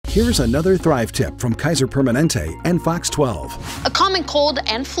Here's another Thrive tip from Kaiser Permanente and Fox 12. A common cold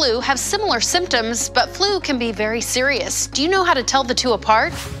and flu have similar symptoms, but flu can be very serious. Do you know how to tell the two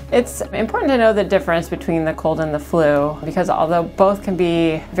apart? It's important to know the difference between the cold and the flu, because although both can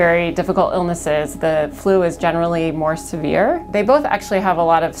be very difficult illnesses, the flu is generally more severe. They both actually have a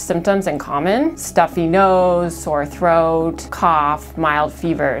lot of symptoms in common: stuffy nose, sore throat, cough, mild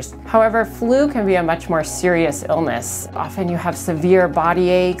fevers. However, flu can be a much more serious illness. Often you have severe body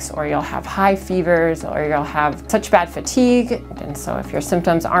aches, or you'll have high fevers, or you'll have such bad fatigue. And so if your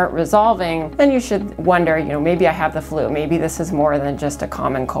symptoms aren't resolving, then you should wonder, maybe I have the flu. Maybe this is more than just a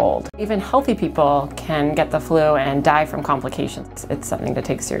common cold. Even healthy people can get the flu and die from complications. It's something to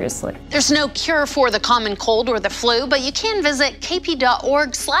take seriously. There's no cure for the common cold or the flu, but you can visit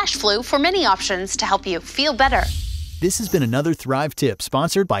kp.org/flu for many options to help you feel better. This has been another Thrive tip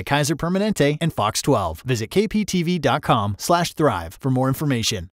sponsored by Kaiser Permanente and Fox 12. Visit kptv.com/thrive for more information.